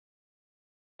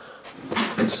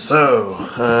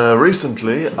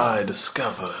Recently I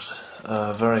discovered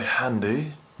a very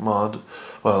handy mod,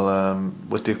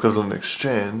 with the Equivilent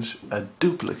exchange, a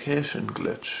duplication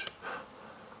glitch,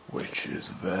 which is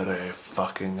very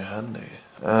fucking handy.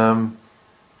 I'm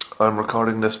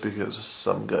recording this because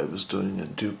some guy was doing a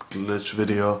dupe glitch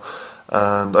video,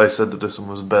 and I said that this one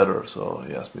was better, so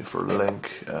he asked me for a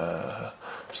link.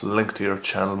 There's a link to your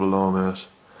channel below, mate.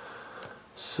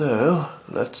 So,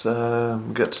 let's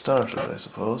get started, I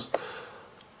suppose.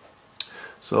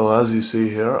 So, as you see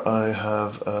here, I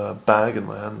have a bag in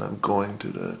my hand. I'm going to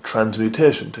the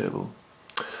transmutation table.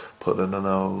 Put in an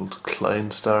old Klein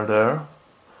there,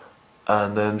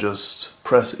 and then just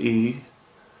press E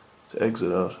to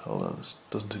exit out. Hold on, this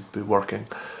doesn't seem to be working.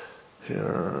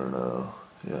 Here now,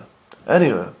 yeah.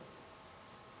 Anyway.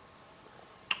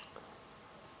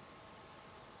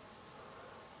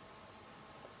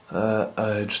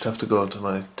 I just have to go to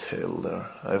my table there.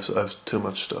 I have too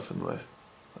much stuff in my...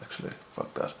 Actually,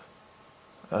 fuck that.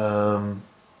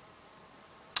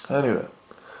 Anyway,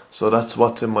 so that's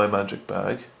what's in my magic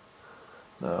bag.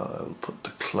 Now I will put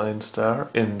the Klein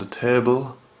in the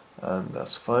table, and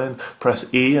that's fine.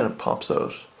 Press E and it pops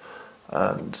out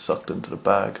and sucked into the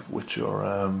bag with your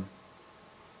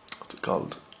what's it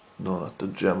called? No, not the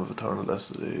Gem of Eternal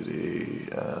Destiny.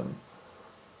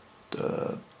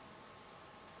 The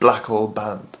black hole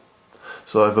band.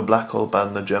 So I have a black hole band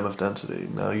and a gem of density.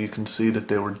 Now you can see that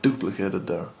they were duplicated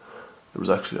there. There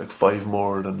was actually like 5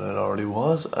 more than there already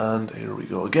was, and here we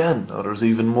go again. Now there's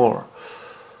even more.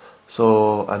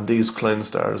 So, and these Klein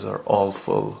are all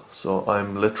full. So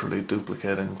I'm literally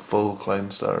duplicating full Klein,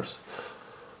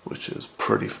 which is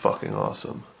pretty fucking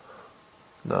awesome.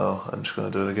 Now I'm just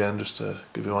going to do it again just to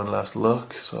give you one last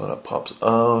look. So that pops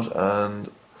out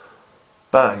and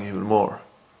bang, even more.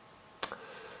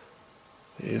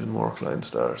 Even more Klein.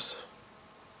 So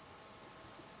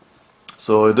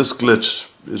this glitch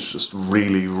is just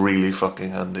really fucking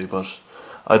handy, but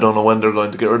I don't know when they're going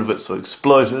to get rid of it, so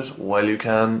exploit it while you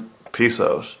can. Peace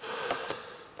out.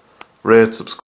 Rate, subscribe.